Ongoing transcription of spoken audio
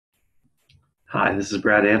Hi, this is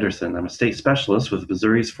Brad Anderson. I'm a state specialist with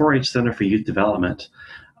Missouri's 4-H Center for Youth Development.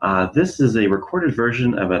 This is a recorded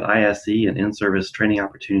version of an ISE, an in-service training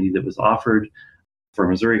opportunity that was offered for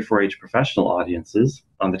Missouri 4-H professional audiences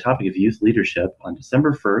on the topic of youth leadership on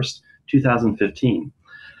December 1st, 2015.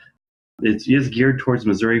 It is geared towards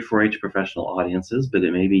Missouri 4-H professional audiences, but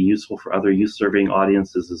it may be useful for other youth-serving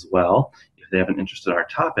audiences as well if they have an interest in our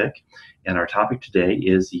topic. And our topic today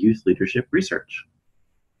is youth leadership research.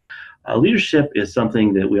 Leadership is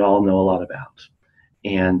something that we all know a lot about.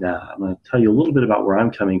 And I'm going to tell you a little bit about where I'm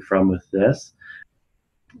coming from with this.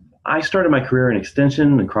 I started my career in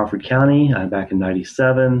Extension in Crawford County back in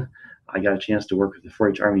 '97. I got a chance to work with the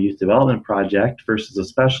 4-H Army Youth Development Project, first as a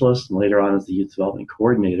specialist and later on as the Youth Development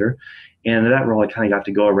Coordinator. And in that role, I kind of got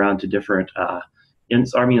to go around to different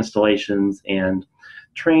Army installations and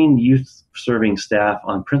train youth-serving staff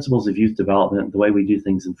on principles of youth development, the way we do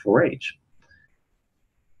things in 4-H.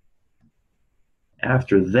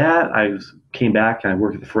 After that, I came back and I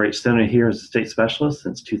worked at the 4-H Center here as a state specialist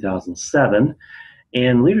since 2007.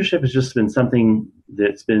 And leadership has just been something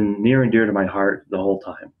that's been near and dear to my heart the whole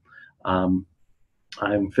time.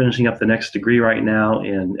 I'm finishing up the next degree right now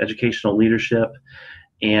in educational leadership.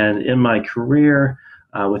 And in my career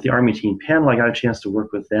with the Army Teen Panel, I got a chance to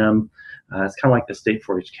work with them. It's kind of like the State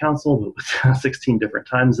 4-H Council, but with 16 different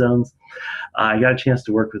time zones. I got a chance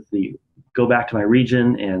to work with go back to my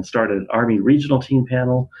region and start an Army Regional Teen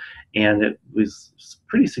Panel, and it was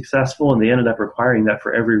pretty successful, and they ended up requiring that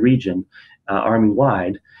for every region,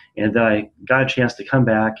 Army-wide. And then I got a chance to come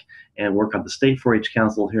back and work on the State 4-H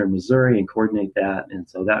Council here in Missouri and coordinate that, and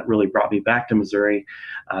so that really brought me back to Missouri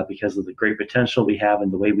because of the great potential we have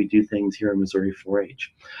and the way we do things here in Missouri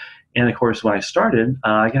 4-H. And of course, when I started,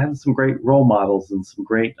 I had some great role models and some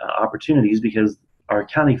great opportunities because our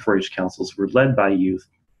county 4-H councils were led by youth.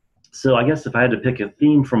 So I guess if I had to pick a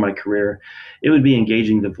theme for my career, it would be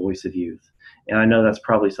engaging the voice of youth. And I know that's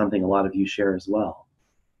probably something a lot of you share as well.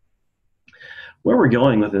 Where we're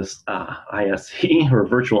going with this ISE, or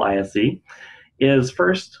virtual ISE, is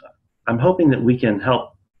first, I'm hoping that we can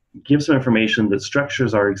help give some information that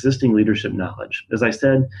structures our existing leadership knowledge. As I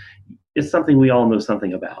said, it's something we all know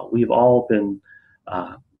something about. We've all been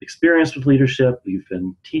experienced with leadership. We've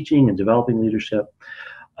been teaching and developing leadership.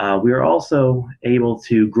 We are also able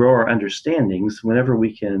to grow our understandings whenever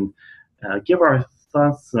we can give our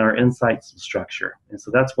thoughts and our insights some structure. And so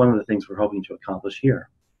that's one of the things we're hoping to accomplish here.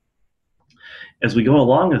 As we go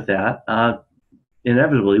along with that,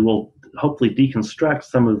 inevitably we'll hopefully deconstruct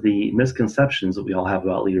some of the misconceptions that we all have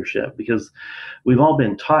about leadership, because we've all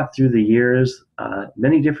been taught through the years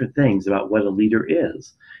many different things about what a leader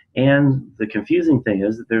is. And the confusing thing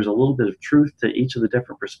is that there's a little bit of truth to each of the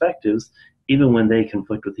different perspectives, even when they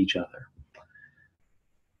conflict with each other.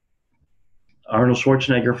 Arnold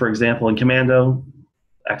Schwarzenegger, for example, in Commando,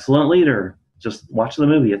 excellent leader. Just watch the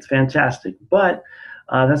movie, it's fantastic. But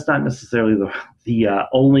that's not necessarily the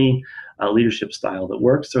only leadership style that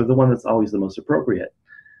works, or the one that's always the most appropriate.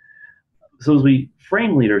 So as we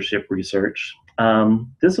frame leadership research,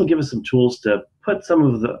 this will give us some tools to put some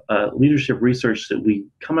of the leadership research that we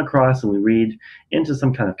come across and we read into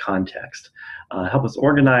some kind of context. Help us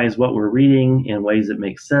organize what we're reading in ways that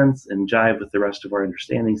make sense and jive with the rest of our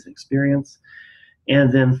understandings and experience.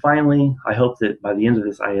 And then finally, I hope that by the end of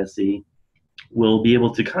this ISE, we'll be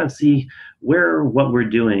able to kind of see where what we're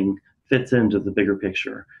doing fits into the bigger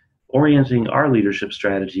picture, orienting our leadership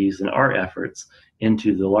strategies and our efforts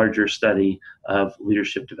into the larger study of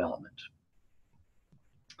leadership development.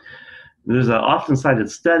 There's an often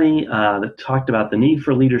cited study that talked about the need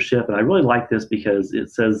for leadership, and I really like this because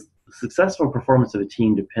it says the successful performance of a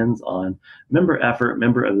team depends on member effort,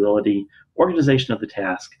 member ability, organization of the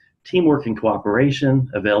task, teamwork and cooperation,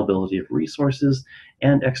 availability of resources,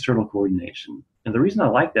 and external coordination. And the reason I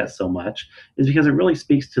like that so much is because it really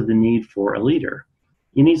speaks to the need for a leader.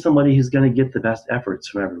 You need somebody who's going to get the best efforts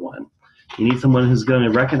from everyone. You need someone who's going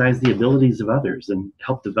to recognize the abilities of others and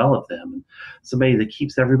help develop them. And somebody that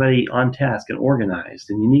keeps everybody on task and organized.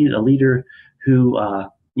 And you need a leader who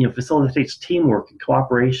facilitates teamwork and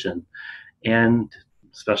cooperation, and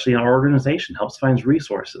especially in our organization, helps find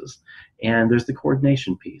resources. And there's the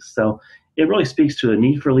coordination piece. So it really speaks to a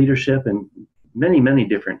need for leadership in many, many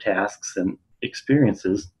different tasks and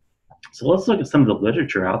experiences. So let's look at some of the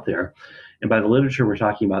literature out there. And by the literature, we're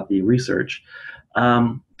talking about the research.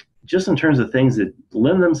 Just in terms of things that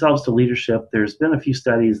lend themselves to leadership, there's been a few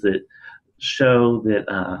studies that show that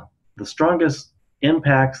the strongest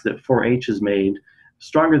impacts that 4-H has made,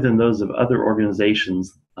 stronger than those of other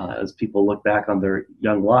organizations as people look back on their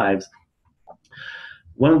young lives.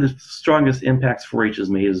 One of the strongest impacts 4-H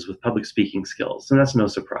has made is with public speaking skills, and that's no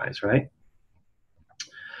surprise, right?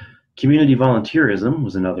 Community volunteerism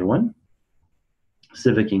was another one.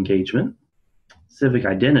 Civic engagement, civic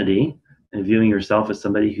identity, and viewing yourself as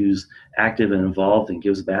somebody who's active and involved and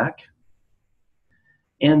gives back.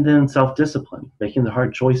 And then self-discipline, making the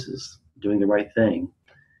hard choices, doing the right thing,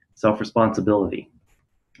 self-responsibility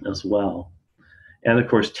as well. And of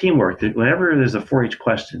course, teamwork. Whenever there's a 4-H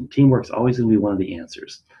question, teamwork's always going to be one of the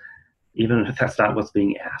answers, even if that's not what's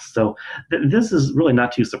being asked. So this is really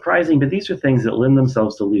not too surprising, but these are things that lend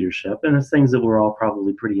themselves to leadership, and it's things that we're all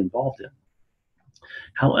probably pretty involved in.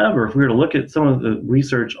 However, if we were to look at some of the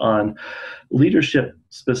research on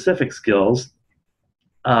leadership-specific skills,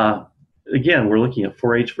 again, we're looking at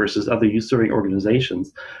 4-H versus other youth-serving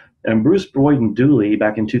organizations. And Bruce Boyd and Dooley,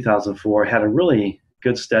 back in 2004, had a really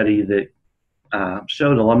good study that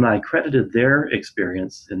showed alumni credited their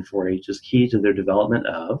experience in 4-H as key to their development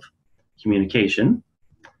of communication,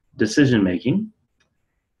 decision-making,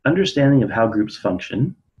 understanding of how groups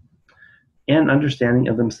function, and understanding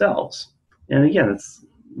of themselves. And again,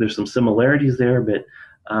 there's some similarities there, but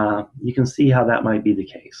you can see how that might be the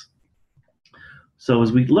case. So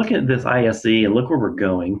as we look at this ISE and look where we're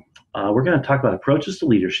going to talk about approaches to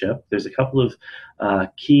leadership. There's a couple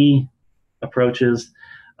of key approaches.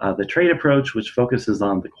 The trait approach, which focuses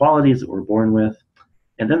on the qualities that we're born with.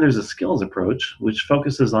 And then there's a skills approach, which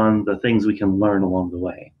focuses on the things we can learn along the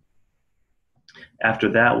way.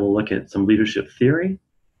 After that, we'll look at some leadership theory,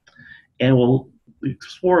 and we'll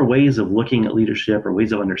explore ways of looking at leadership or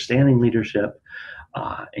ways of understanding leadership,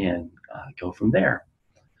 and go from there.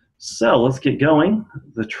 So let's get going.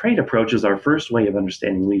 The trait approach is our first way of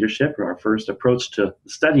understanding leadership, or our first approach to the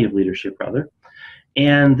study of leadership, rather.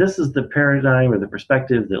 And this is the paradigm or the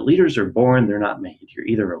perspective that leaders are born, they're not made. You're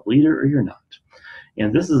either a leader or you're not.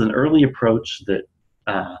 And this is an early approach that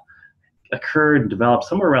occurred and developed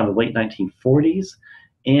somewhere around the late 1940s.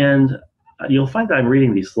 And you'll find that I'm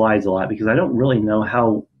reading these slides a lot because I don't really know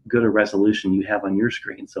how good a resolution you have on your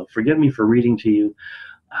screen. So forgive me for reading to you,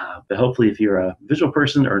 but hopefully if you're a visual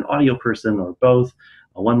person or an audio person or both,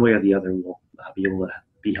 one way or the other will be able to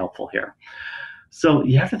be helpful here. So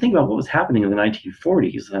you have to think about what was happening in the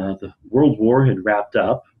 1940s. The World War had wrapped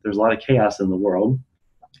up. There's a lot of chaos in the world.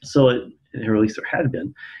 So or at least there had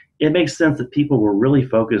been. It makes sense that people were really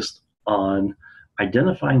focused on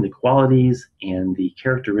identifying the qualities and the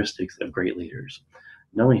characteristics of great leaders,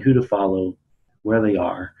 knowing who to follow, where they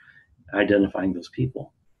are, identifying those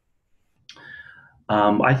people.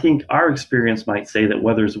 I think our experience might say that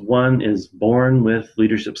whether one is born with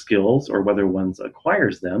leadership skills or whether one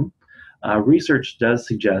acquires them, research does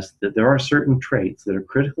suggest that there are certain traits that are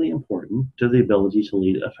critically important to the ability to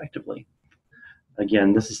lead effectively.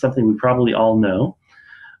 Again, this is something we probably all know,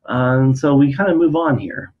 and so we kind of move on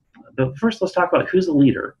here. But first, let's talk about who's a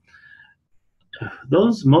leader.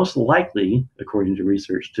 Those most likely, according to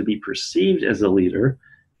research, to be perceived as a leader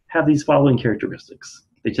have these following characteristics.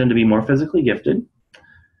 They tend to be more physically gifted.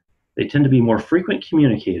 They tend to be more frequent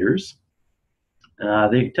communicators.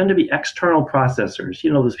 They tend to be external processors.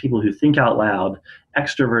 You know, those people who think out loud,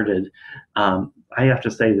 extroverted. I have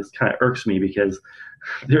to say this kind of irks me because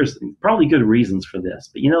there's probably good reasons for this.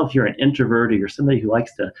 But you know, if you're an introvert or you're somebody who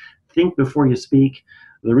likes to think before you speak,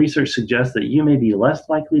 the research suggests that you may be less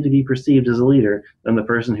likely to be perceived as a leader than the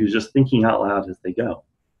person who's just thinking out loud as they go.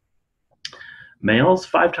 Males,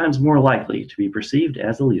 5 times more likely to be perceived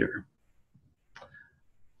as a leader.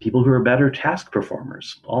 People who are better task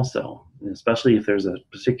performers also, especially if there's a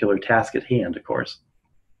particular task at hand, of course.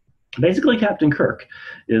 Basically, Captain Kirk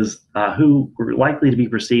is who were likely to be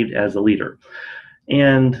perceived as a leader.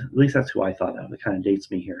 And at least that's who I thought of. It kind of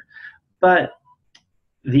dates me here. But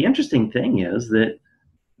the interesting thing is that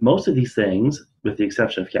most of these things, with the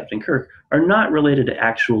exception of Captain Kirk, are not related to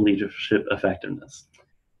actual leadership effectiveness.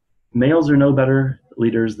 Males are no better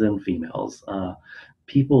leaders than females.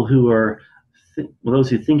 People who are those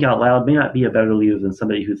who think out loud may not be a better leader than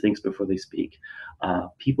somebody who thinks before they speak.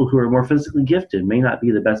 People who are more physically gifted may not be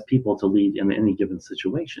the best people to lead in any given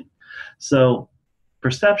situation. So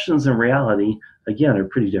perceptions and reality, again, are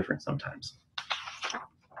pretty different sometimes.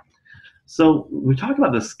 So we talk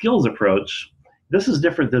about the skills approach. This is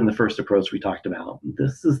different than the first approach we talked about.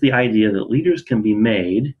 This is the idea that leaders can be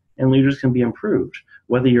made and leaders can be improved,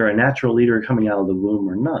 whether you're a natural leader coming out of the womb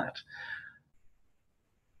or not.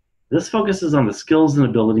 This focuses on the skills and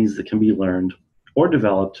abilities that can be learned or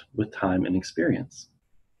developed with time and experience.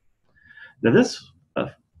 Now, this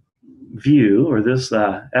view or this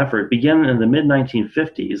effort began in the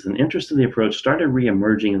mid-1950s, and interest in the approach started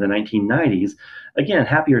re-emerging in the 1990s. Again,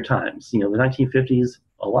 happier times. You know, the 1950s,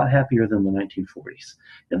 a lot happier than the 1940s.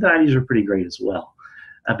 And the 90s were pretty great as well.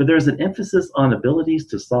 But there's an emphasis on abilities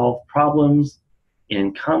to solve problems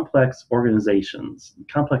in complex organizations,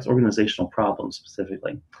 complex organizational problems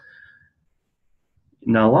specifically.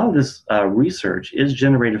 Now, a lot of this research is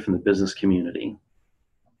generated from the business community,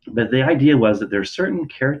 but the idea was that there are certain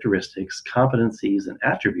characteristics, competencies, and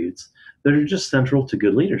attributes that are just central to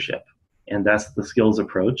good leadership. And that's the skills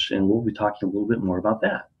approach, and we'll be talking a little bit more about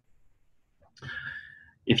that.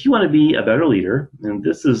 If you want to be a better leader, and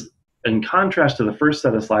this is in contrast to the first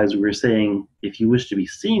set of slides, we were saying if you wish to be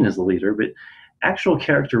seen as a leader, but actual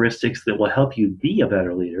characteristics that will help you be a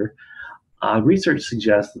better leader, research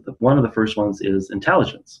suggests that one of the first ones is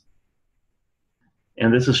intelligence.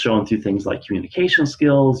 And this is shown through things like communication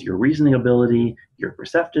skills, your reasoning ability, your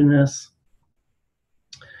perceptiveness.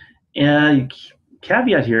 And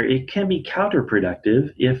caveat here, it can be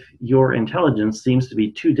counterproductive if your intelligence seems to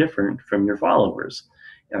be too different from your followers.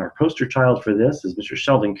 And our poster child for this is Mr.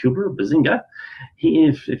 Sheldon Cooper, Bazinga.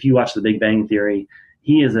 If you watch The Big Bang Theory,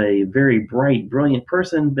 he is a very bright, brilliant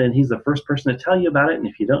person, but he's the first person to tell you about it. And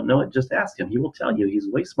if you don't know it, just ask him. He will tell you. He's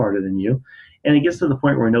way smarter than you. And it gets to the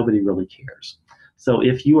point where nobody really cares. So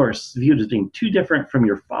if you are viewed as being too different from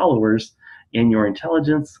your followers in your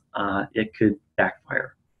intelligence, it could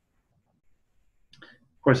backfire.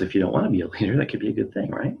 Of course, if you don't want to be a leader, that could be a good thing,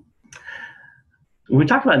 right? When we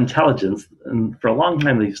talk about intelligence, and for a long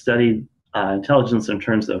time they've studied intelligence in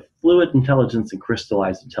terms of fluid intelligence and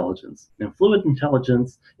crystallized intelligence. And fluid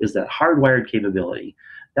intelligence is that hardwired capability,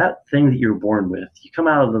 that thing that you're born with. You come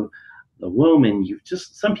out of the womb and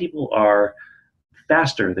some people are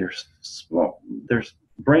faster, they're small, their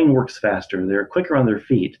brain works faster, they're quicker on their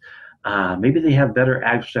feet. Maybe they have better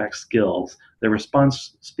abstract skills. Their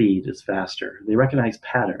response speed is faster. They recognize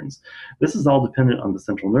patterns. This is all dependent on the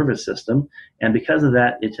central nervous system, and because of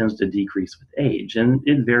that, it tends to decrease with age, and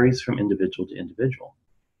it varies from individual to individual.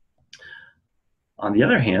 On the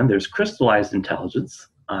other hand, there's crystallized intelligence,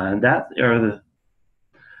 and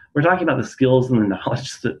we're talking about the skills and the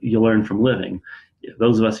knowledge that you learn from living.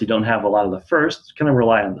 Those of us who don't have a lot of the first kind of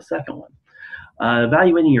rely on the second one.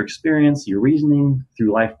 Evaluating your experience, your reasoning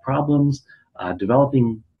through life problems,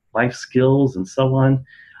 developing life skills, and so on.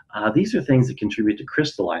 These are things that contribute to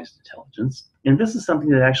crystallized intelligence, and this is something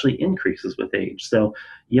that actually increases with age. So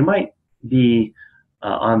you might be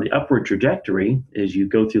on the upward trajectory as you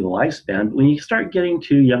go through the lifespan, but when you start getting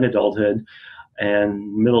to young adulthood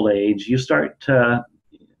and middle age, you start to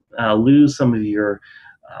lose some of your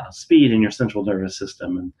speed in your central nervous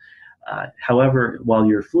system. And however, while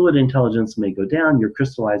your fluid intelligence may go down, your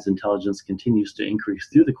crystallized intelligence continues to increase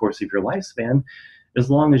through the course of your lifespan, as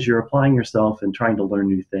long as you're applying yourself and trying to learn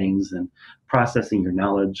new things and processing your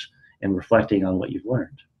knowledge and reflecting on what you've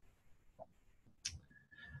learned.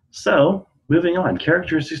 So, moving on,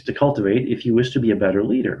 characteristics to cultivate if you wish to be a better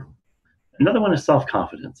leader. Another one is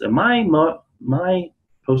self-confidence. And my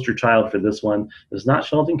poster child for this one is not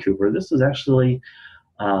Sheldon Cooper. This is actually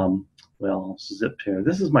zip here.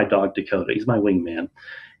 This is my dog Dakota. He's my wingman.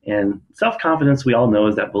 And self-confidence, we all know,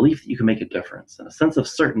 is that belief that you can make a difference and a sense of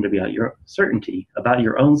certainty about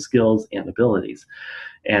your own skills and abilities.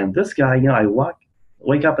 And this guy, I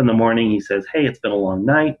wake up in the morning, he says, "Hey, it's been a long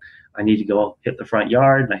night. I need to go hit the front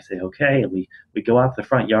yard." And I say, "Okay." And we go out the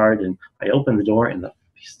front yard, and I open the door, and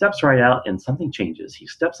he steps right out, and something changes. He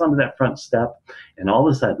steps onto that front step, and all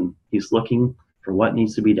of a sudden, he's looking for what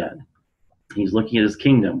needs to be done. He's looking at his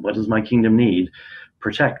kingdom. What does my kingdom need?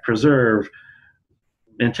 Protect, preserve,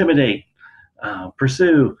 intimidate,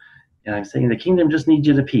 pursue. And I'm saying the kingdom just needs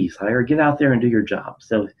you to peace. Hire, get out there and do your job.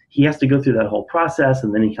 So he has to go through that whole process,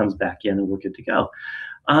 and then he comes back in, and we're good to go.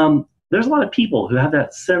 There's a lot of people who have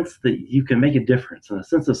that sense that you can make a difference and a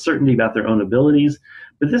sense of certainty about their own abilities.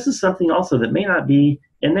 But this is something also that may not be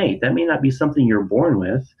innate. That may not be something you're born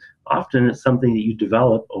with. Often it's something that you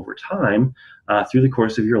develop over time through the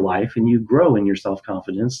course of your life, and you grow in your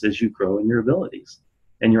self-confidence as you grow in your abilities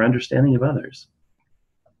and your understanding of others.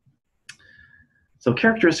 So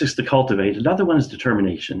characteristics to cultivate. Another one is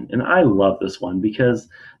determination. And I love this one because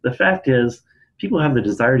the fact is people have the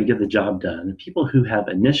desire to get the job done. And people who have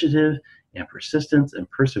initiative and persistence and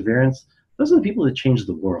perseverance, those are the people that change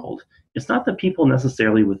the world. It's not the people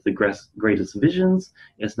necessarily with the greatest visions.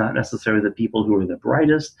 It's not necessarily the people who are the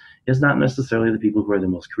brightest. It's not necessarily the people who are the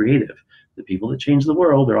most creative. The people that change the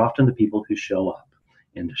world are often the people who show up.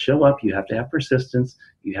 And to show up, you have to have persistence,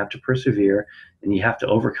 you have to persevere, and you have to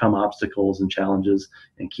overcome obstacles and challenges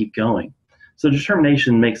and keep going. So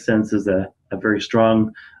determination makes sense as a very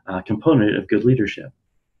strong component of good leadership.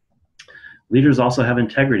 Leaders also have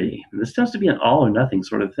integrity. And this tends to be an all or nothing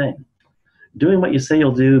sort of thing. Doing what you say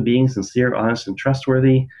you'll do, being sincere, honest, and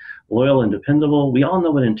trustworthy, loyal and dependable. We all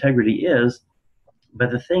know what integrity is,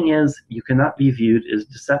 but the thing is, you cannot be viewed as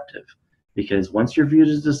deceptive. because once you're viewed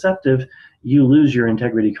as deceptive, you lose your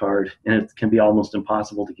integrity card, and it can be almost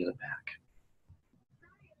impossible to get it back.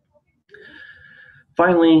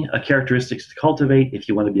 Finally, a characteristics to cultivate if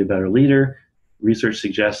you want to be a better leader. Research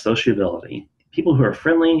suggests sociability. People who are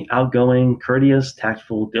friendly, outgoing, courteous,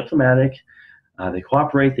 tactful, diplomatic, they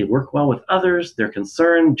cooperate, they work well with others, they're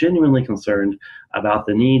concerned, genuinely concerned about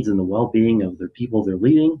the needs and the well-being of the people they're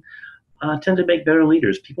leading, tend to make better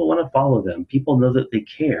leaders. People want to follow them. People know that they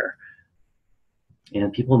care,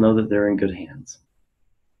 and people know that they're in good hands.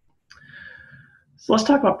 So let's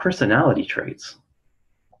talk about personality traits.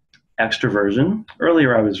 Extroversion.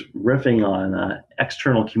 Earlier I was riffing on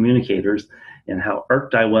external communicators and how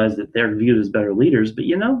irked I was that they're viewed as better leaders. But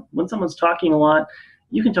when someone's talking a lot,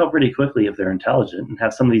 you can tell pretty quickly if they're intelligent and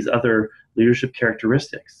have some of these other leadership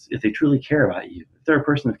characteristics, if they truly care about you, if they're a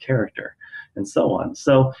person of character, and so on.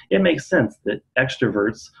 So it makes sense that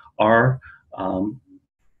extroverts are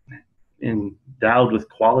endowed with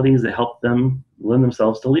qualities that help them lend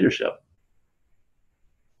themselves to leadership.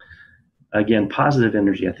 Again, positive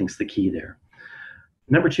energy, I think, is the key there.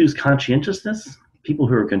 Number 2 is conscientiousness. People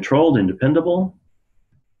who are controlled and dependable.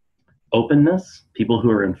 Openness. People who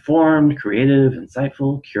are informed, creative,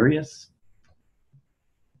 insightful, curious.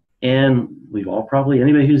 And we've all probably,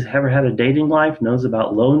 anybody who's ever had a dating life knows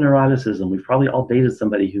about low neuroticism. We've probably all dated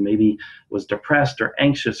somebody who maybe was depressed or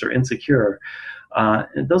anxious or insecure.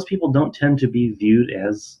 And those people don't tend to be viewed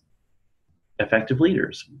as effective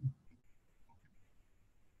leaders.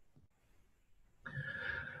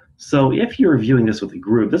 So if you're viewing this with a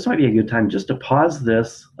group, this might be a good time just to pause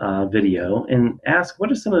this video and ask,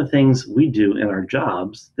 what are some of the things we do in our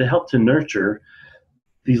jobs that help to nurture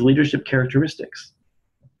these leadership characteristics?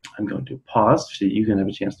 I'm going to pause so you can have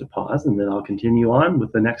a chance to pause, and then I'll continue on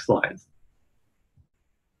with the next slides.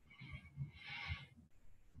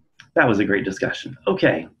 That was a great discussion.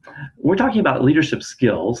 Okay, we're talking about leadership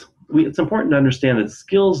skills. It's important to understand that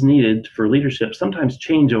skills needed for leadership sometimes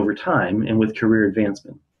change over time and with career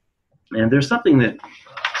advancement. And there's something that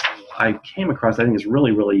I came across I think is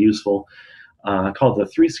really, really useful called the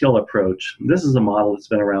 3-skill approach. This is a model that's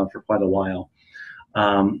been around for quite a while.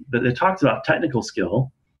 But it talks about technical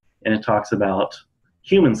skill, and it talks about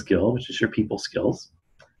human skill, which is your people skills,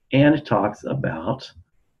 and it talks about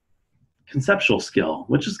conceptual skill,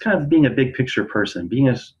 which is kind of being a big picture person,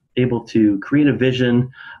 being able to create a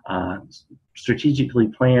vision, strategically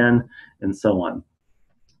plan, and so on.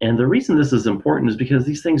 And the reason this is important is because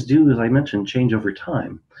these things do, as I mentioned, change over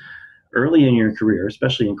time. Early in your career,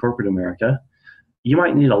 especially in corporate America, you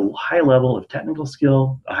might need a high level of technical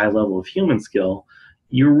skill, a high level of human skill.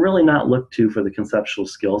 You're really not looked to for the conceptual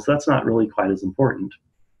skills. So that's not really quite as important.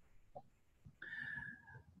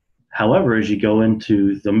 However, as you go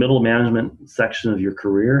into the middle management section of your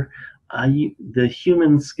career, the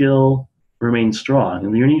human skill remains strong,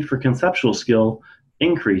 and your need for conceptual skill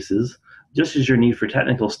increases, just as your need for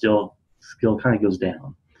technical skill kind of goes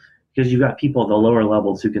down. Because you've got people at the lower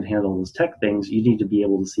levels who can handle those tech things, you need to be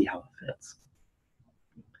able to see how it fits.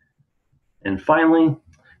 And finally,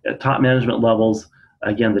 at top management levels,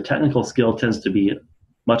 again, the technical skill tends to be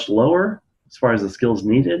much lower as far as the skills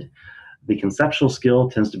needed. The conceptual skill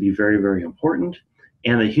tends to be very, very important,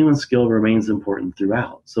 and the human skill remains important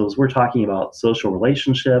throughout. So as we're talking about social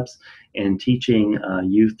relationships and teaching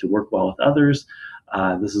youth to work well with others,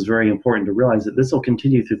 this is very important to realize that this will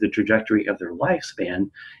continue through the trajectory of their lifespan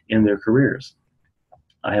in their careers.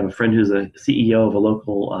 I have a friend who's a CEO of a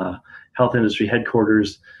local health industry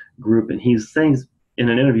headquarters group, and he's saying in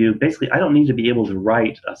an interview, basically, I don't need to be able to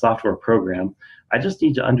write a software program. I just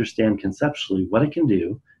need to understand conceptually what it can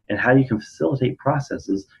do and how you can facilitate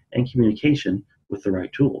processes and communication with the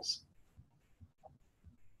right tools.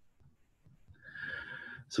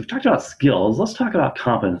 So we've talked about skills. Let's talk about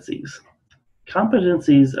competencies.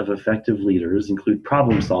 Competencies of effective leaders include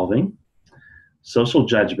problem solving, social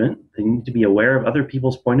judgment. They need to be aware of other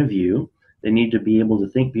people's point of view. They need to be able to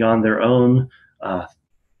think beyond their own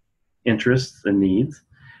interests and needs,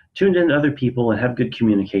 tuned into other people, and have good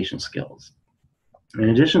communication skills. In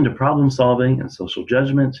addition to problem solving and social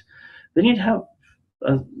judgment, they need to have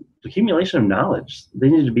accumulation of knowledge. They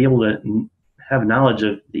need to be able to have knowledge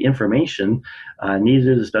of the information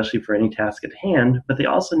needed, especially for any task at hand, but they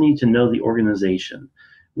also need to know the organization.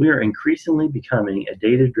 We are increasingly becoming a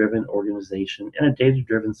data-driven organization and a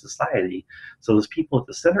data-driven society. So those people at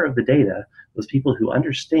the center of the data, those people who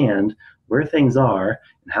understand where things are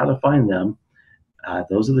and how to find them,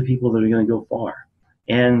 those are the people that are going to go far.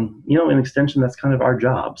 And, in extension, that's kind of our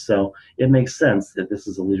job. So it makes sense that this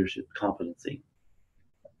is a leadership competency.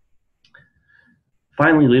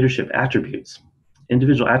 Finally, leadership attributes.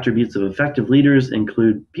 Individual attributes of effective leaders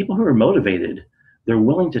include people who are motivated. They're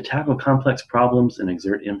willing to tackle complex problems and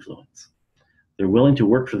exert influence. They're willing to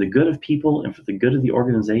work for the good of people and for the good of the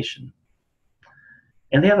organization.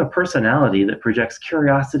 And they have a personality that projects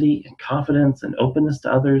curiosity and confidence and openness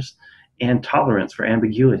to others and tolerance for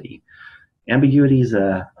ambiguity. Ambiguity is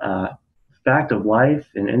a fact of life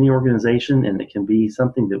in any organization, and it can be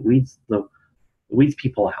something that weeds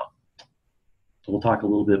people out. We'll talk a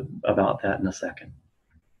little bit about that in a second.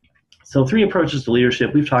 So 3 approaches to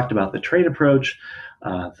leadership. We've talked about the trait approach,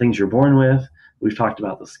 things you're born with. We've talked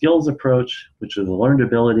about the skills approach, which are the learned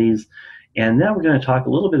abilities. And now we're going to talk a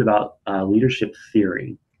little bit about leadership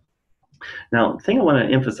theory. Now, the thing I want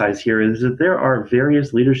to emphasize here is that there are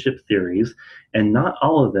various leadership theories, and not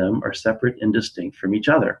all of them are separate and distinct from each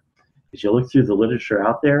other. As you look through the literature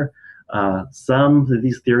out there, some of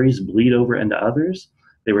these theories bleed over into others.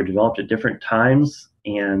 They were developed at different times,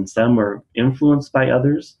 and some were influenced by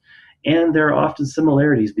others, and there are often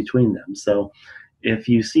similarities between them. So if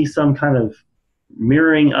you see some kind of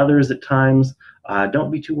mirroring others at times,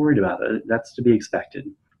 don't be too worried about it. That's to be expected.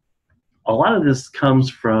 A lot of this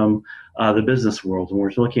comes from the business world. When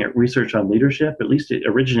we're looking at research on leadership, at least it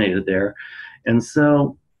originated there. And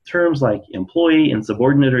so terms like employee and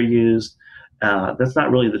subordinate are used. That's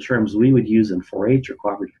not really the terms we would use in 4-H or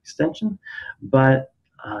cooperative extension, but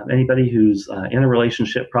anybody who's in a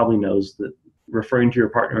relationship probably knows that referring to your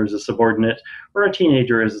partner as a subordinate or a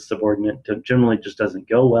teenager as a subordinate generally just doesn't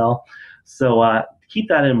go well. So keep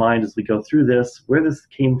that in mind as we go through this, where this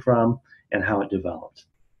came from and how it developed.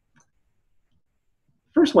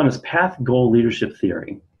 First one is path goal leadership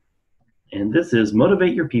theory. And this is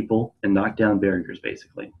motivate your people and knock down barriers,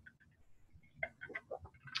 basically.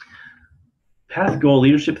 Path goal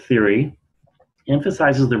leadership theory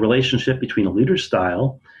emphasizes the relationship between a leader's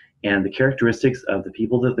style and the characteristics of the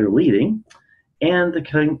people that they're leading and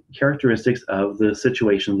the characteristics of the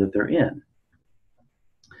situation that they're in.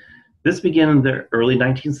 This began in the early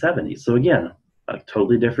 1970s. So again, a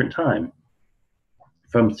totally different time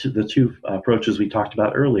from the 2 approaches we talked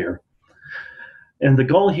about earlier. And the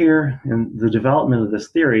goal here in the development of this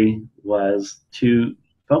theory was to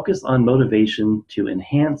focus on motivation to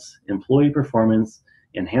enhance employee performance,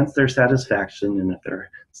 enhance their satisfaction, and if they're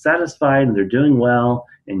satisfied and they're doing well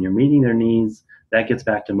and you're meeting their needs, that gets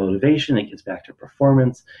back to motivation, it gets back to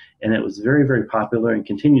performance, and it was very, very popular and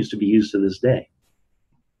continues to be used to this day.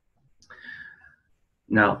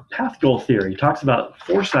 Now, path goal theory talks about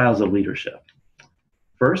 4 styles of leadership.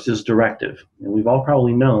 First is directive, and we've all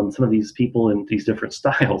probably known some of these people in these different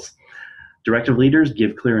styles. Directive leaders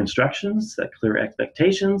give clear instructions, set clear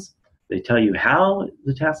expectations. They tell you how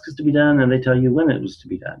the task is to be done, and they tell you when it was to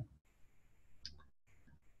be done.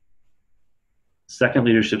 Second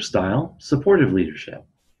leadership style, supportive leadership.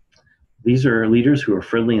 These are leaders who are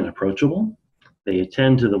friendly and approachable. They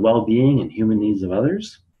attend to the well-being and human needs of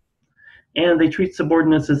others. And they treat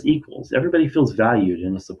subordinates as equals. Everybody feels valued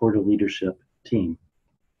in a supportive leadership team.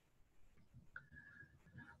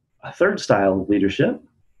 A third style of leadership,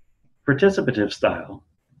 participative style.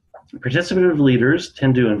 Participative leaders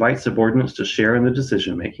tend to invite subordinates to share in the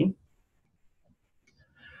decision-making.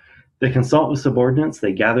 They consult with subordinates,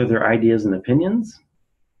 they gather their ideas and opinions.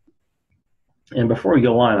 And before we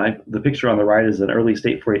go on, the picture on the right is an early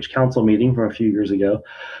state 4-H council meeting from a few years ago.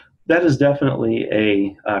 That is definitely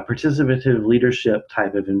a participative leadership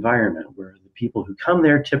type of environment where the people who come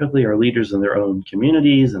there typically are leaders in their own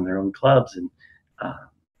communities and their own clubs and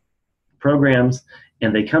programs,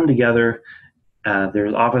 and they come together.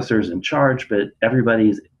 There's officers in charge, but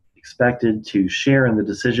everybody's expected to share in the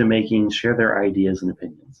decision-making, share their ideas and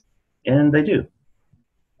opinions. And they do.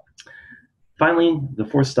 Finally, the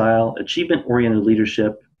 4th style, achievement-oriented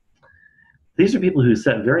leadership. These are people who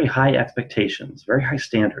set very high expectations, very high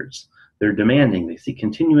standards. They're demanding, they seek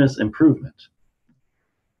continuous improvement.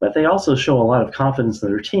 But they also show a lot of confidence in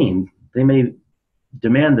their team. They may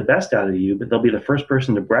demand the best out of you, but they'll be the first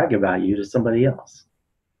person to brag about you to somebody else.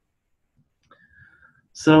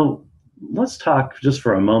 So let's talk just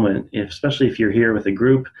for a moment, especially if you're here with a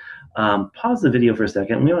group. Pause the video for a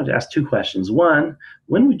second. We want to ask 2 questions. 1,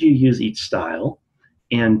 when would you use each style?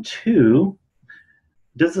 And 2,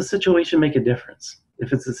 does the situation make a difference?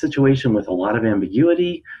 If it's a situation with a lot of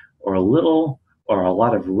ambiguity or a little or a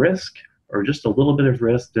lot of risk or just a little bit of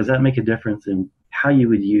risk, does that make a difference in how you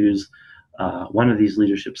would use one of these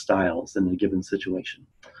leadership styles in a given situation?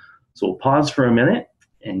 So we'll pause for a minute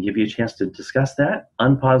and give you a chance to discuss that.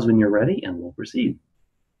 Unpause when you're ready and we'll proceed.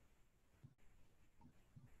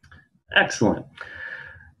 Excellent.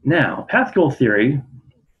 Now, path goal theory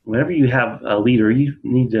whenever you have a leader, you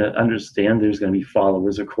need to understand there's going to be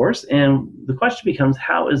followers, of course. And the question becomes,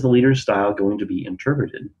 how is the leader's style going to be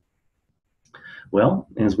interpreted? Well,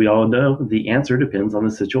 as we all know, the answer depends on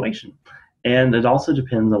the situation. And it also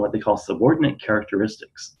depends on what they call subordinate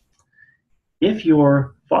characteristics. If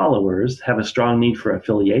your followers have a strong need for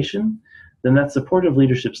affiliation, then that supportive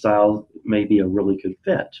leadership style may be a really good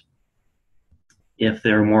fit. If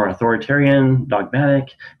they're more authoritarian, dogmatic,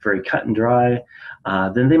 very cut and dry,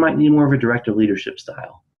 then they might need more of a directive leadership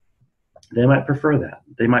style. They might prefer that.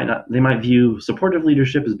 They might not. They might view supportive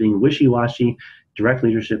leadership as being wishy-washy, direct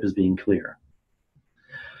leadership as being clear.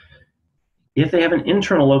 If they have an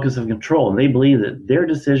internal locus of control and they believe that their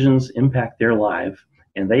decisions impact their life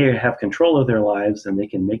and they have control of their lives and they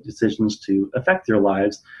can make decisions to affect their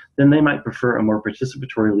lives, then they might prefer a more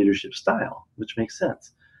participatory leadership style, which makes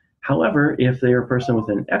sense. However, if they are a person with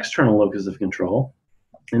an external locus of control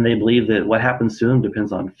and they believe that what happens to them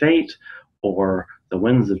depends on fate or the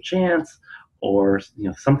winds of chance, or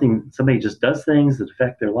somebody just does things that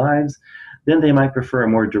affect their lives, then they might prefer a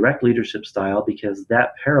more direct leadership style because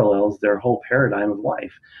that parallels their whole paradigm of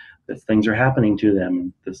life. That things are happening to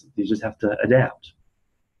them, and you just have to adapt.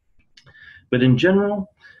 But in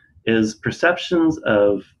general, as perceptions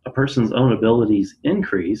of a person's own abilities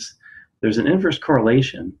increase, there's an inverse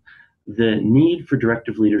correlation. The need for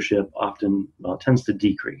directive leadership often tends to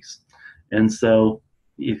decrease. And so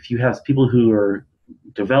if you have people who are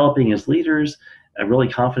developing as leaders, really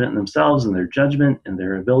confident in themselves and their judgment and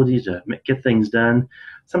their ability to get things done,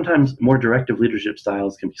 sometimes more directive leadership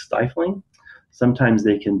styles can be stifling. Sometimes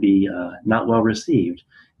they can be not well received.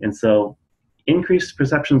 And so increased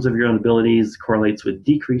perceptions of your own abilities correlates with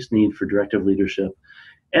decreased need for directive leadership.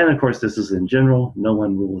 And of course, this is in general. No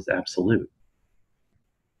one rule is absolute.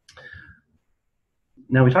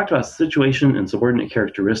 Now, we talked about situation and subordinate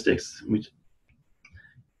characteristics.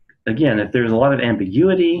 Again, if there's a lot of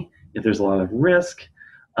ambiguity, if there's a lot of risk,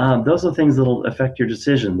 those are things that will affect your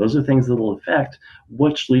decision. Those are things that will affect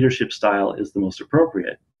which leadership style is the most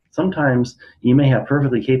appropriate. Sometimes you may have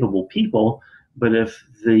perfectly capable people, but if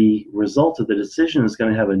the result of the decision is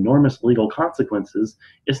going to have enormous legal consequences,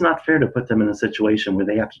 it's not fair to put them in a situation where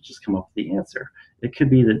they have to just come up with the answer. It could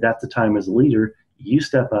be that that's the time as a leader, you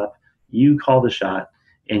step up, you call the shot,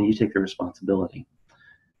 and you take the responsibility.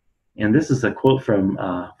 And this is a quote from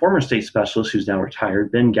former state specialist who's now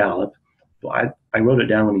retired, Ben Gallup. Well, I wrote it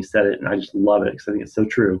down when he said it, and I just love it because I think it's so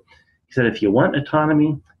true. He said, if you want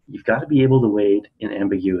autonomy, you've got to be able to wade in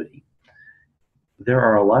ambiguity. There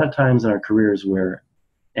are a lot of times in our careers where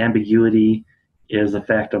ambiguity is a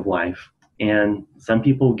fact of life, and some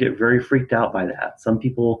people get very freaked out by that. Some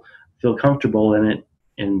people feel comfortable in it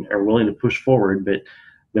and are willing to push forward, but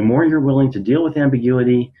the more you're willing to deal with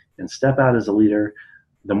ambiguity and step out as a leader,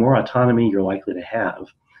 the more autonomy you're likely to have.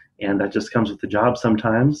 And that just comes with the job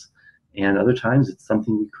sometimes, and other times it's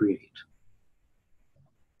something we create.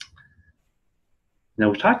 Now,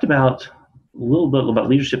 we've talked about a little bit about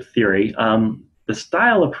leadership theory. The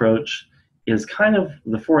style approach is kind of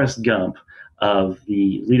the Forrest Gump of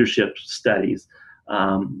the leadership studies.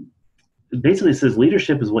 Basically, it says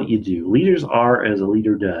leadership is what you do. Leaders are as a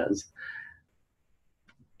leader does.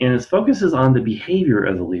 And its focus is on the behavior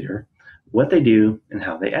of the leader, what they do, and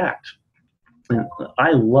how they act. And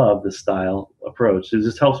I love the style approach. It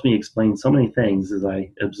just helps me explain so many things as I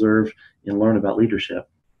observe and learn about leadership.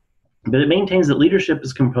 But it maintains that leadership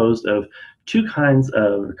is comprised of two kinds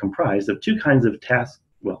of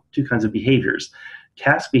behaviors: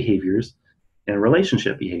 task behaviors and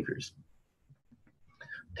relationship behaviors.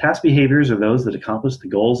 Task behaviors are those that accomplish the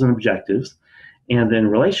goals and objectives. And then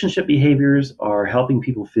relationship behaviors are helping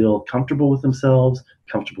people feel comfortable with themselves,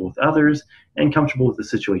 comfortable with others, and comfortable with the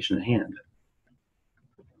situation at hand.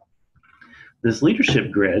 This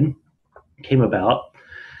leadership grid came about,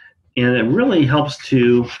 and it really helps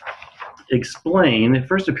to explain. It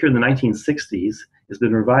first appeared in the 1960s. It's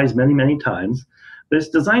been revised many, many times, but it's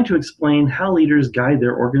designed to explain how leaders guide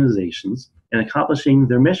their organizations in accomplishing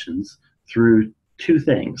their missions through two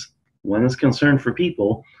things. One is concern for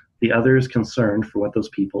people, the other is concerned for what those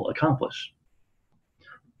people accomplish.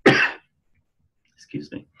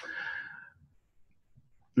 Excuse me.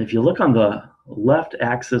 If you look on the left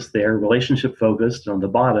axis there, relationship focused, and on the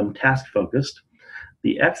bottom, task focused,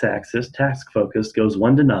 the x-axis, task focused, goes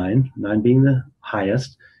 1 to 9, 9 being the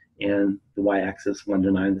highest, and the y-axis 1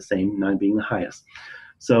 to 9, the same, 9 being the highest.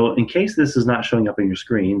 So in case this is not showing up on your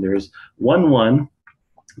screen, there's 1, 1,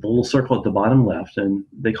 the little circle at the bottom left, and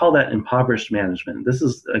they call that impoverished management. This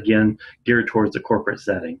is, again, geared towards a corporate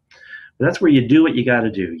setting. But that's where you do what you got to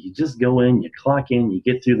do. You just go in, you clock in, you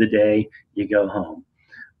get through the day, you go home.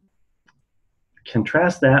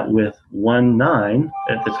 Contrast that with 1.9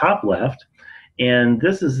 at the top left, and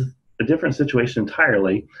this is a different situation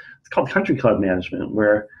entirely. It's called country club management,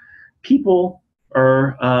 where people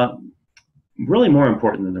are really more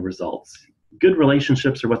important than the results. Good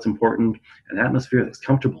relationships are what's important, an atmosphere that's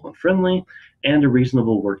comfortable and friendly, and a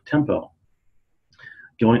reasonable work tempo.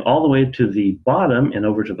 Going all the way to the bottom and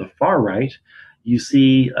over to the far right, you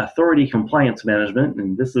see authority compliance management,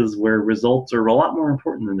 and this is where results are a lot more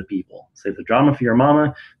important than the people. Say the drama for your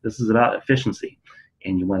mama, this is about efficiency.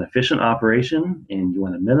 And you want efficient operation, and you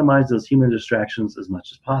want to minimize those human distractions as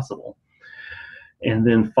much as possible. And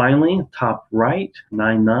then finally, top right,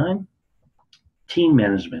 9.9, team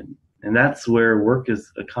management. And that's where work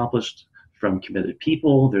is accomplished from committed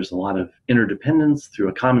people. There's a lot of interdependence through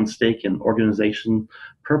a common stake in organization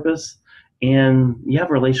purpose. And you have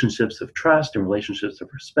relationships of trust and relationships of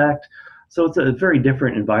respect. So it's a very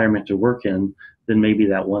different environment to work in than maybe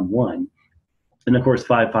that 1.1. And of course,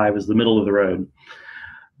 5.5 is the middle of the road.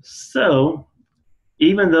 So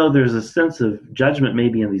even though there's a sense of judgment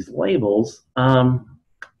maybe in these labels,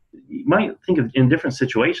 you might think of in different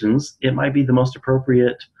situations, it might be the most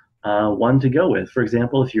appropriate one to go with. For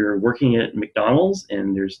example, if you're working at McDonald's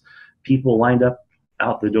and there's people lined up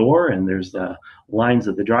out the door and there's lines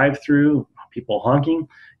at the drive-through, people honking,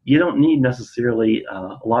 you don't need necessarily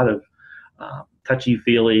a lot of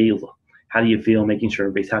touchy-feely, how do you feel, making sure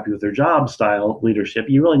everybody's happy with their job style leadership.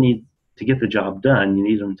 You really need to get the job done. You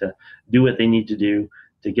need them to do what they need to do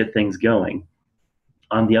to get things going.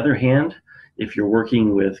 On the other hand, if you're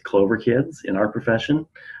working with Clover kids in our profession,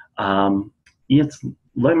 I'm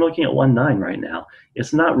looking at 1.9 right now.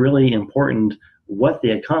 It's not really important what they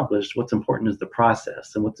accomplished. What's important is the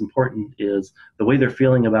process, and what's important is the way they're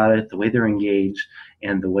feeling about it, the way they're engaged,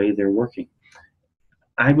 and the way they're working.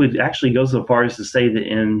 I would actually go so far as to say that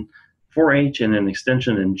in 4-H and in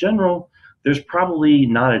extension in general, there's probably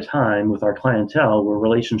not a time with our clientele where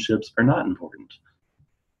relationships are not important.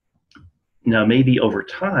 Now, maybe over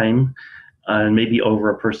time, and maybe over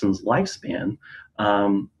a person's lifespan,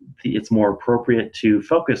 it's more appropriate to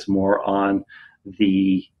focus more on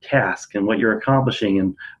the task and what you're accomplishing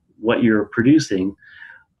and what you're producing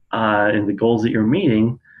and the goals that you're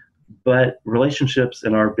meeting. But relationships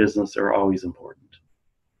in our business are always important.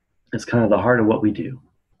 It's kind of the heart of what we do.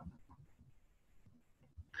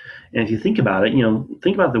 And if you think about it,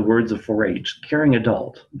 think about the words of 4-H: caring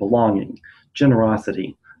adult, belonging,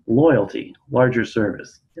 generosity, loyalty, larger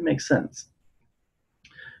service. It makes sense.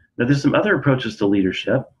 Now, there's some other approaches to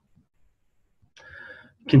leadership.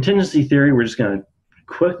 Contingency theory, we're just going to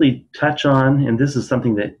quickly touch on, and this is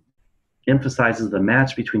something that emphasizes the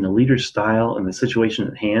match between the leader's style and the situation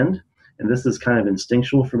at hand. And this is kind of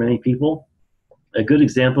instinctual for many people. A good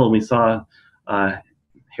example, and we saw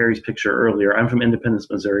Harry's picture earlier. I'm from Independence,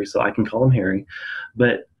 Missouri, so I can call him Harry.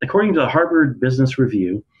 But according to the Harvard Business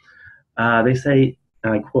Review, they say,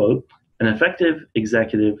 and I quote, "An effective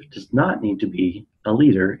executive does not need to be a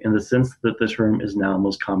leader in the sense that the term is now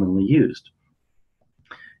most commonly used."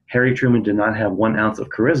 Harry Truman did not have 1 ounce of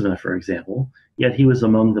charisma, for example, yet he was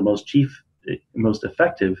among the most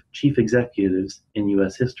effective chief executives in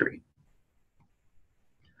U.S. history.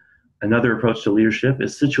 Another approach to leadership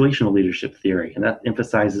is situational leadership theory, and that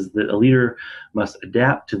emphasizes that a leader must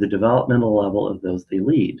adapt to the developmental level of those they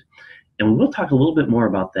lead. And we'll talk a little bit more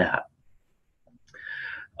about that.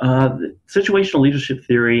 Situational leadership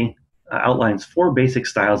theory outlines 4 basic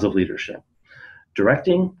styles of leadership: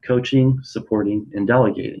 directing, coaching, supporting, and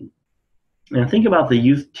delegating. And think about the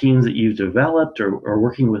youth teams that you've developed or are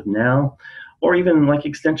working with now, or even like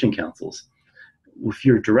extension councils. If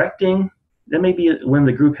you're directing, that may be when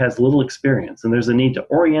the group has little experience and there's a need to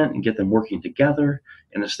orient and get them working together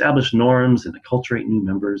and establish norms and acculturate new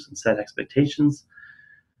members and set expectations.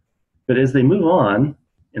 But as they move on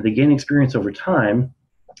and they gain experience over time,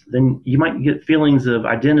 then you might get feelings of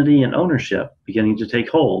identity and ownership beginning to take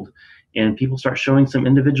hold, and people start showing some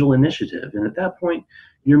individual initiative. And at that point,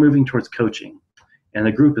 you're moving towards coaching, and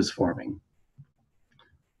the group is forming.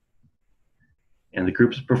 And the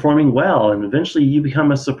group's performing well, and eventually you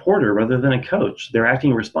become a supporter rather than a coach. They're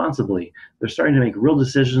acting responsibly. They're starting to make real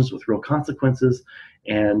decisions with real consequences.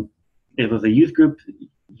 And if with a youth group,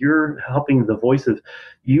 you're helping the voice of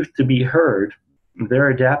youth to be heard, they're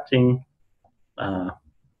adapting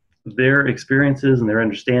their experiences and their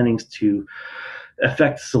understandings to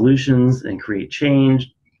affect solutions and create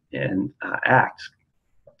change and act.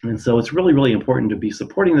 And so it's really, really important to be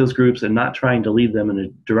supporting those groups and not trying to lead them in a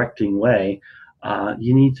directing way.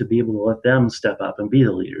 You need to be able to let them step up and be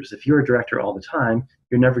the leaders. If you're a director all the time,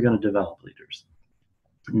 you're never going to develop leaders.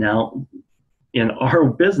 Now, in our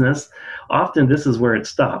business, often this is where it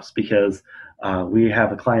stops, because We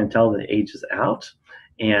have a clientele that ages out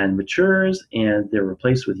and matures, and they're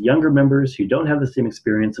replaced with younger members who don't have the same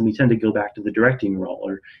experience, and we tend to go back to the directing role.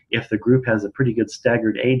 Or if the group has a pretty good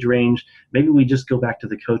staggered age range, maybe we just go back to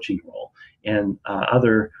the coaching role, and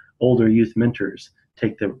other older youth mentors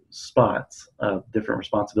take the spots of different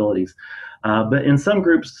responsibilities. But in some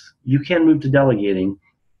groups, you can move to delegating,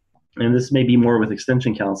 and this may be more with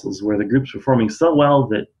extension councils, where the group's performing so well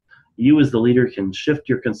that you as the leader can shift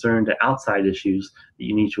your concern to outside issues that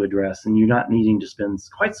you need to address, and you're not needing to spend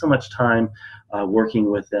quite so much time working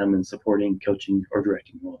with them and supporting coaching or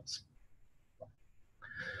directing roles.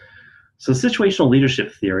 So situational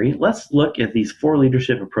leadership theory, let's look at these 4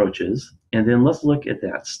 leadership approaches, and then let's look at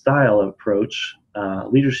that style approach,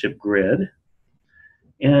 leadership grid,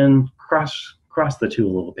 and cross the two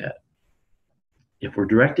a little bit. If we're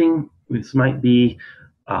directing, this might be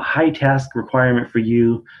a high task requirement for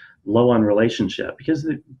you, low on relationship, because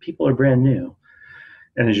the people are brand new.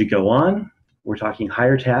 And as you go on, we're talking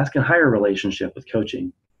higher task and higher relationship with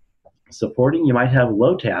coaching. Supporting, you might have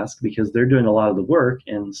low task because they're doing a lot of the work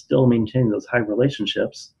and still maintaining those high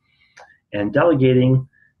relationships. And delegating,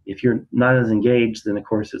 if you're not as engaged, then of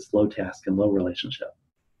course it's low task and low relationship.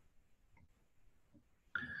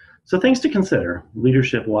 So things to consider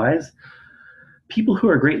leadership-wise. People who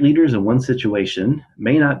are great leaders in one situation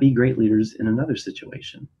may not be great leaders in another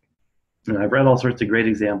situation. And I've read all sorts of great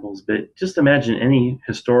examples, but just imagine any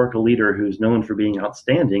historical leader who's known for being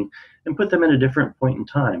outstanding and put them in a different point in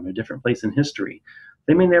time, a different place in history.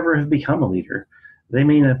 They may never have become a leader. They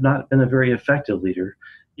may have not been a very effective leader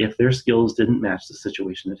if their skills didn't match the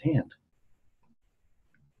situation at hand.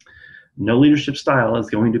 No leadership style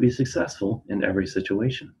is going to be successful in every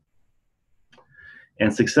situation.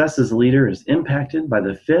 And success as a leader is impacted by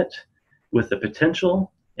the fit with the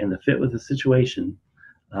potential and the fit with the situation.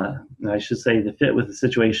 I should say the fit with the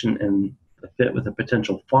situation and the fit with the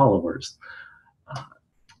potential followers.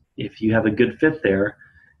 If you have a good fit there,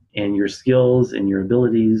 and your skills and your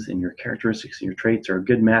abilities and your characteristics and your traits are a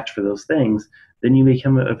good match for those things, then you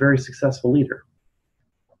become a very successful leader.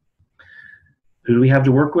 Who do we have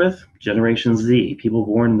to work with? Generation Z, people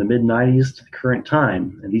born in the mid-90s to the current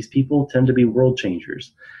time. And these people tend to be world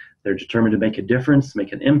changers. They're determined to make a difference,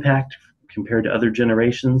 make an impact compared to other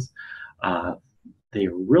generations.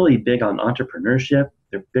 They're really big on entrepreneurship.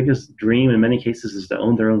 Their biggest dream in many cases is to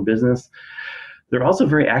own their own business. They're also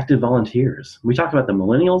very active volunteers. We talk about the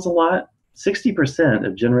millennials a lot. 60%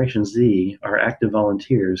 of Generation Z are active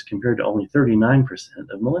volunteers compared to only 39%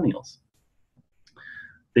 of millennials.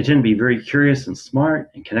 They tend to be very curious and smart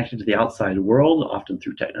and connected to the outside world, often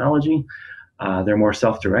through technology. They're more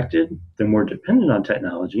self-directed. They're more dependent on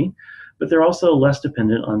technology, but they're also less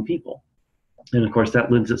dependent on people. And of course,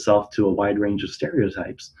 that lends itself to a wide range of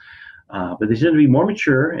stereotypes. But they tend to be more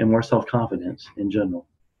mature and more self-confident in general.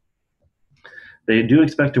 They do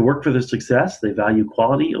expect to work for their success. They value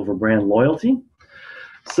quality over brand loyalty.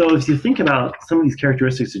 So if you think about some of these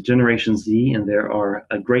characteristics of Generation Z, and there are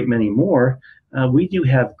a great many more, we do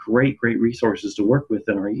have great resources to work with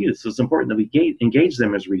in our youth. So it's important that we engage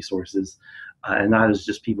them as resources and not as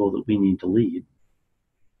just people that we need to lead.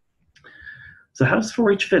 So how does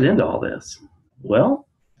 4-H fit into all this? Well,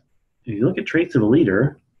 if you look at traits of a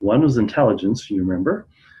leader, one was intelligence, you remember.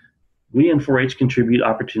 We in 4-H contribute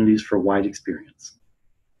opportunities for wide experience.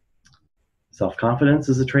 Self-confidence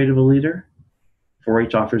is a trait of a leader.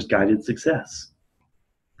 4-H offers guided success,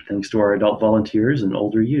 thanks to our adult volunteers and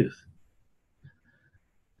older youth.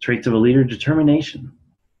 Traits of a leader, determination.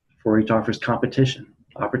 4-H offers competition,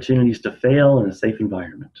 opportunities to fail in a safe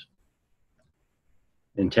environment.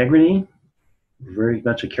 Integrity, very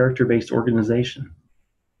much a character-based organization.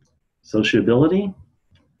 Sociability,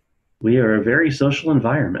 we are a very social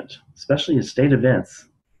environment, especially at state events.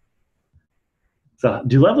 So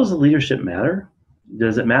do levels of leadership matter?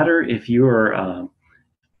 Does it matter if you are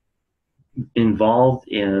involved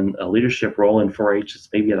in a leadership role in 4-H that's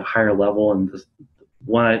maybe at a higher level, and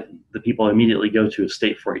the people immediately go to a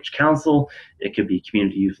state 4-H council? It could be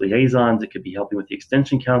community youth liaisons. It could be helping with the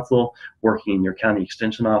extension council, working in your county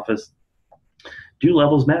extension office. Do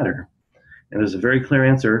levels matter? And there's a very clear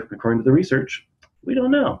answer, according to the research: we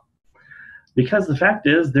don't know. Because the fact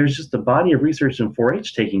is, there's just a body of research in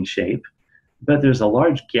 4-H taking shape, but there's a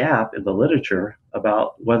large gap in the literature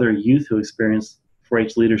about whether youth who experience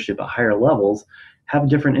 4-H leadership at higher levels have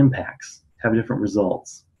different impacts, have different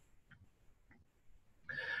results.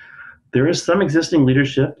 There is some existing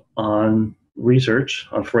leadership on research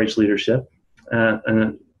on 4-H leadership,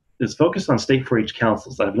 and it's focused on state 4-H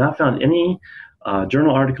councils. I've not found any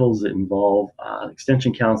journal articles that involve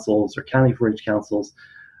extension councils or county 4-H councils.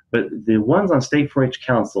 But the ones on state 4-H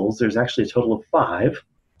councils, there's actually a total of 5.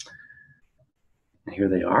 And here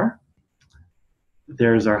they are.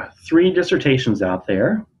 There's our 3 dissertations out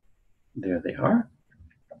there. There they are.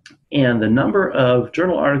 And the number of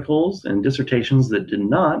journal articles and dissertations that did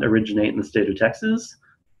not originate in the state of Texas,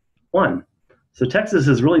 1. So Texas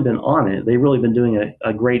has really been on it. They've really been doing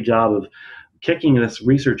a great job of kicking this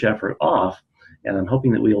research effort off. And I'm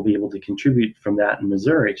hoping that we will be able to contribute from that in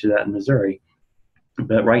Missouri to that in Missouri.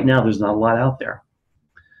 But right now, there's not a lot out there.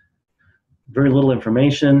 Very little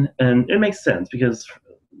information. And it makes sense because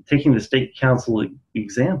taking the state council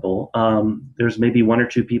example, there's maybe 1 or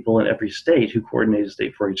 2 people in every state who coordinate a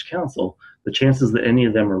state 4-H council. The chances that any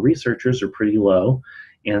of them are researchers are pretty low.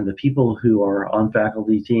 And the people who are on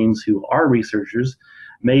faculty teams who are researchers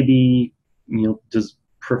may be, just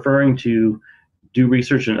preferring to do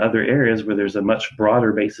research in other areas where there's a much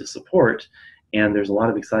broader base of support and there's a lot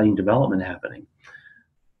of exciting development happening.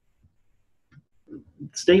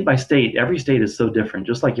 State by state, every state is so different,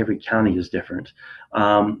 just like every county is different.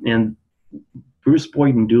 And Bruce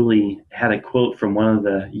Boyden Dooley had a quote from one of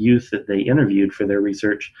the youth that they interviewed for their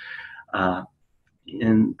research.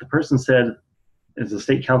 And the person said, as a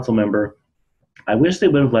state council member, "I wish they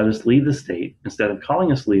would have let us lead the state instead of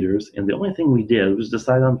calling us leaders, and the only thing we did was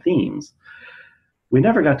decide on themes. We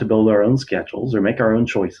never got to build our own schedules or make our own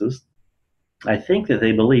choices. I think that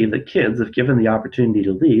they believe that kids, if given the opportunity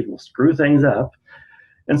to lead, will screw things up,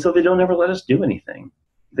 and so they don't ever let us do anything.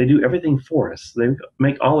 They do everything for us. They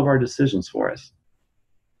make all of our decisions for us."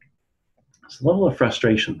 There's a level of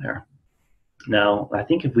frustration there. Now, I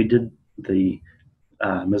think if we did the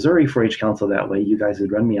Missouri 4-H Council that way, you guys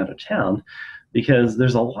would run me out of town, because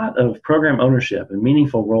there's a lot of program ownership and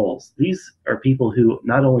meaningful roles. These are people who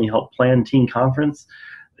not only help plan teen conference,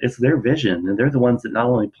 it's their vision, and they're the ones that not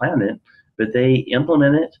only plan it, but they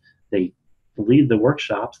implement it, they lead the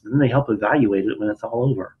workshops, and then they help evaluate it when it's all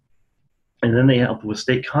over. And then they help with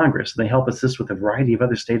state congress, and they help assist with a variety of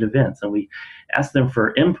other state events, and we ask them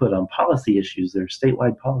for input on policy issues, their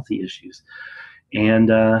statewide policy issues. And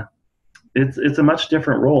it's a much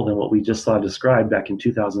different role than what we just saw described back in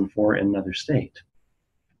 2004 in another state.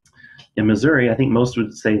 In Missouri, I think most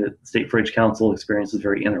would say that State 4-H Council experience is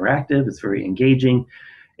very interactive, it's very engaging,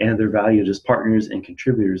 and they're valued as partners and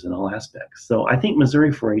contributors in all aspects. So I think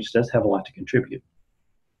Missouri 4-H does have a lot to contribute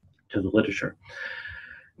to the literature.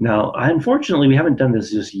 Now, unfortunately, we haven't done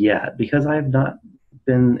this just yet because I have not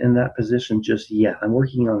been in that position just yet. I'm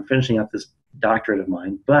working on finishing up this doctorate of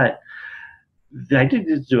mine, but I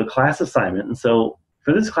did do a class assignment. And so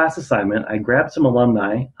for this class assignment, I grabbed some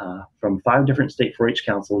alumni from 5 different State 4-H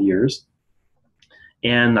Council years,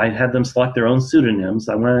 and I had them select their own pseudonyms.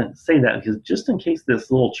 I want to say that because just in case this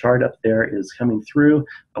little chart up there is coming through,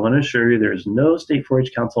 I want to assure you there's no State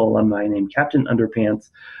 4-H Council alumni named Captain Underpants,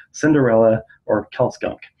 Cinderella, or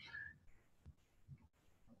Kelskunk.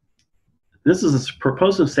 This is a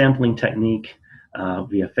purposive sampling technique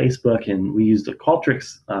via Facebook, and we used a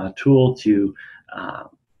Qualtrics tool to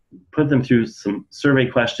put them through some survey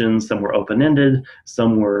questions. Some were open-ended,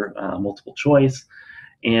 some were multiple choice,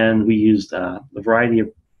 and we used a variety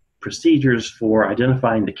of procedures for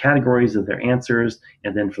identifying the categories of their answers,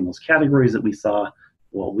 and then from those categories that we saw,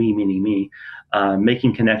 well, we meaning me,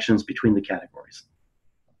 making connections between the categories.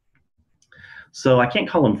 So I can't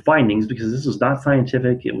call them findings because this was not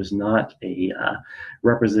scientific. It was not a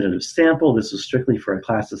representative sample. This was strictly for a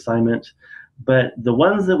class assignment. But the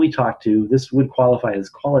ones that we talked to, this would qualify as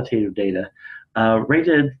qualitative data,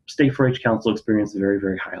 rated State 4-H Council experience very,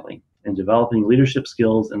 very highly in developing leadership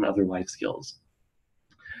skills and other life skills.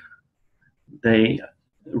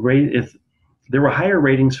 If there were higher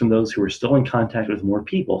ratings from those who were still in contact with more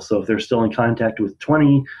people. So if they're still in contact with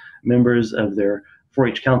 20 members of their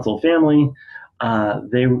 4-H Council family,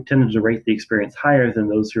 they tended to rate the experience higher than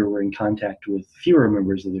those who were in contact with fewer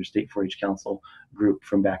members of their State 4-H Council group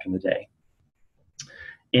from back in the day.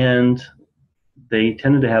 And they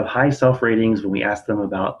tended to have high self-ratings when we asked them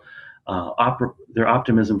about their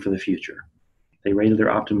optimism for the future. They rated their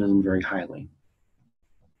optimism very highly.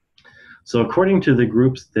 So according to the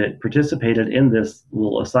groups that participated in this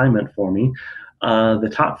little assignment for me,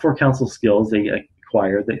 the top 4 council skills they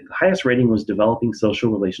acquired, the highest rating was developing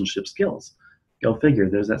social relationship skills. Go figure,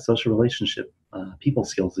 there's that social relationship, people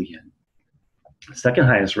skills again. Second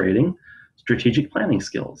highest rating, strategic planning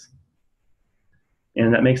skills.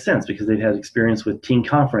 And that makes sense because they've had experience with teen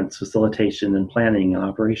conference facilitation and planning and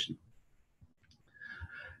operation.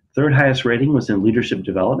 Third highest rating was in leadership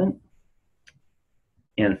development.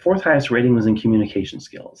 And fourth highest rating was in communication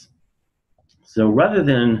skills. So rather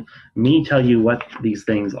than me tell you what these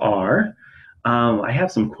things are, I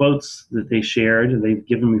have some quotes that they shared, and they've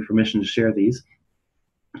given me permission to share these.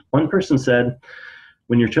 One person said,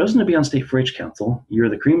 when you're chosen to be on State 4-H Council, you're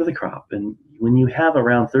the cream of the crop. And when you have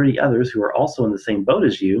around 30 others who are also in the same boat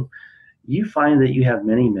as you find that you have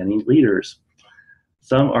many, many leaders.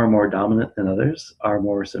 Some are more dominant than others, are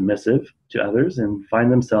more submissive to others, and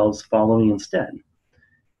find themselves following instead.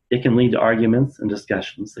 It can lead to arguments and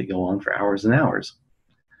discussions that go on for hours and hours.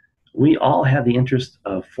 We all have the interest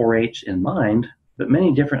of 4-H in mind, but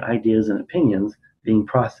many different ideas and opinions being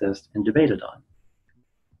processed and debated on.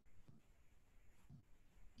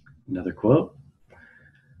 Another quote,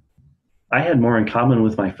 I had more in common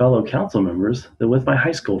with my fellow council members than with my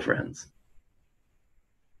high school friends.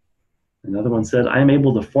 Another one said, I am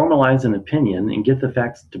able to formalize an opinion and get the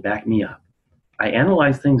facts to back me up. I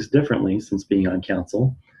analyze things differently since being on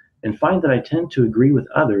council and find that I tend to agree with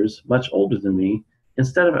others much older than me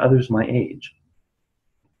instead of others my age.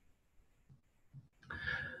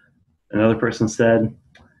 Another person said,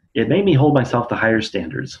 it made me hold myself to higher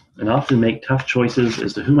standards and often make tough choices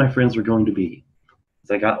as to who my friends were going to be.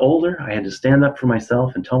 As I got older, I had to stand up for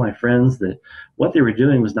myself and tell my friends that what they were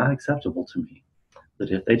doing was not acceptable to me,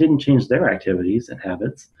 that if they didn't change their activities and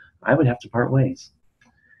habits, I would have to part ways.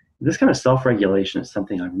 This kind of self-regulation is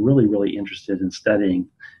something I'm really, really interested in studying.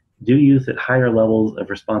 Do youth at higher levels of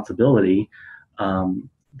responsibility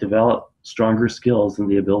develop stronger skills and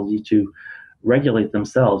the ability to regulate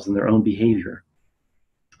themselves and their own behavior?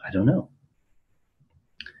 I don't know.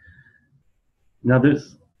 Now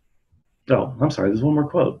there's one more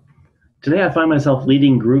quote. Today I find myself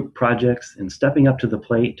leading group projects and stepping up to the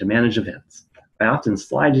plate to manage events. I often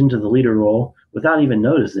slide into the leader role without even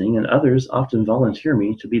noticing, and others often volunteer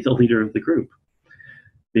me to be the leader of the group.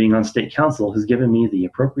 Being on state council has given me the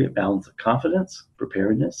appropriate balance of confidence,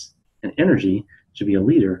 preparedness, and energy to be a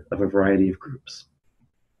leader of a variety of groups.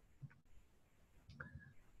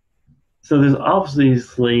 So there's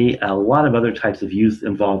obviously a lot of other types of youth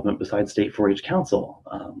involvement besides State 4-H Council.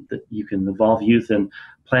 That you can involve youth in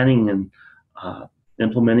planning and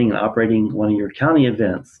implementing and operating one of your county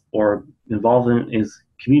events, or involvement as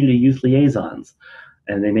community youth liaisons,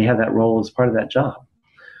 and they may have that role as part of that job.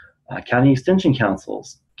 County extension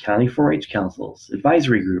councils, county 4-H councils,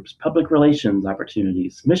 advisory groups, public relations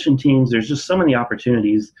opportunities, mission teams. There's just so many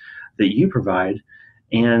opportunities that you provide,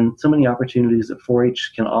 and so many opportunities that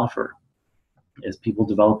 4-H can offer as people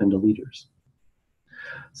develop into leaders.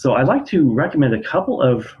 So I'd like to recommend a couple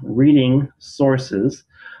of reading sources.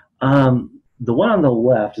 The one on the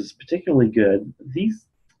left is particularly good.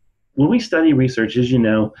 When we study research, as you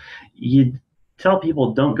know, you tell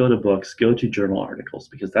people don't go to books, go to journal articles,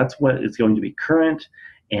 because that's what is going to be current,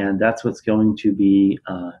 and that's what's going to be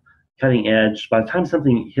cutting edge. By the time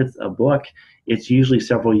something hits a book, it's usually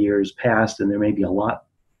several years past, and there may be a lot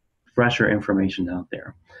fresher information out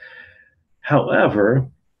there. However,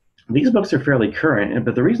 these books are fairly current,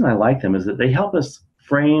 but the reason I like them is that they help us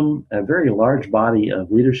frame a very large body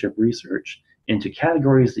of leadership research into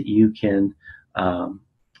categories that you can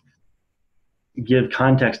give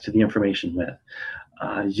context to the information with.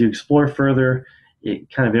 As you explore further, it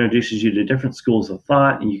kind of introduces you to different schools of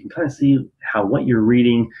thought, and you can kind of see how what you're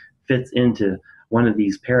reading fits into one of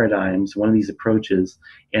these paradigms, one of these approaches,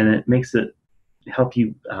 and it makes it help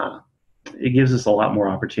you, it gives us a lot more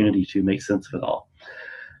opportunity to make sense of it all.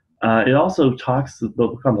 It also talks, the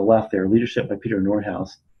book on the left there, Leadership by Peter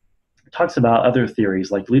Nordhaus, talks about other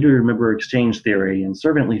theories like leader-member exchange theory and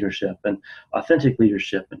servant leadership and authentic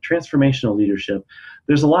leadership and transformational leadership.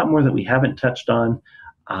 There's a lot more that we haven't touched on.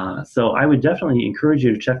 So I would definitely encourage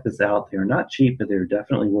you to check this out. They're not cheap, but they're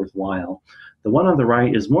definitely worthwhile. The one on the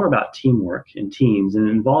right is more about teamwork and teams, and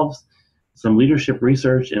it involves some leadership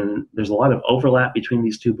research, and there's a lot of overlap between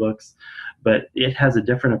these two books, but it has a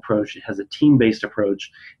different approach. It has a team-based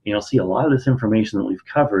approach, and you'll see a lot of this information that we've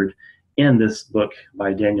covered in this book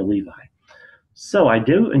by Daniel Levi. So I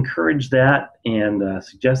do encourage that and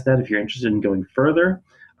suggest that if you're interested in going further.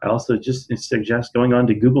 I also just suggest going on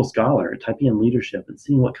to Google Scholar, typing in leadership and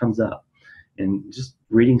seeing what comes up, and just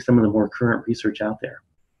reading some of the more current research out there.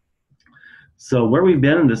 So where we've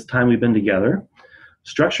been in this time we've been together,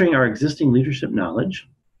 structuring our existing leadership knowledge,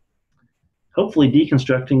 hopefully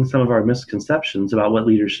deconstructing some of our misconceptions about what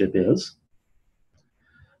leadership is,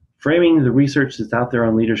 framing the research that's out there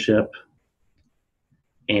on leadership,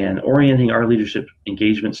 and orienting our leadership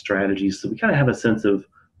engagement strategies so we kind of have a sense of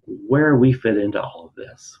where we fit into all of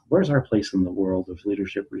this. Where's our place in the world of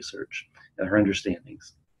leadership research and our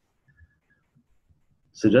understandings?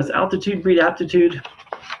 So does altitude breed aptitude?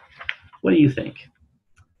 What do you think?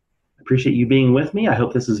 I appreciate you being with me. I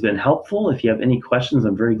hope this has been helpful. If you have any questions,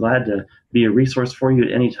 I'm very glad to be a resource for you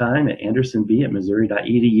at any time at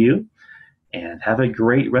andersonb@missouri.edu. And have a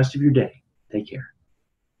great rest of your day. Take care.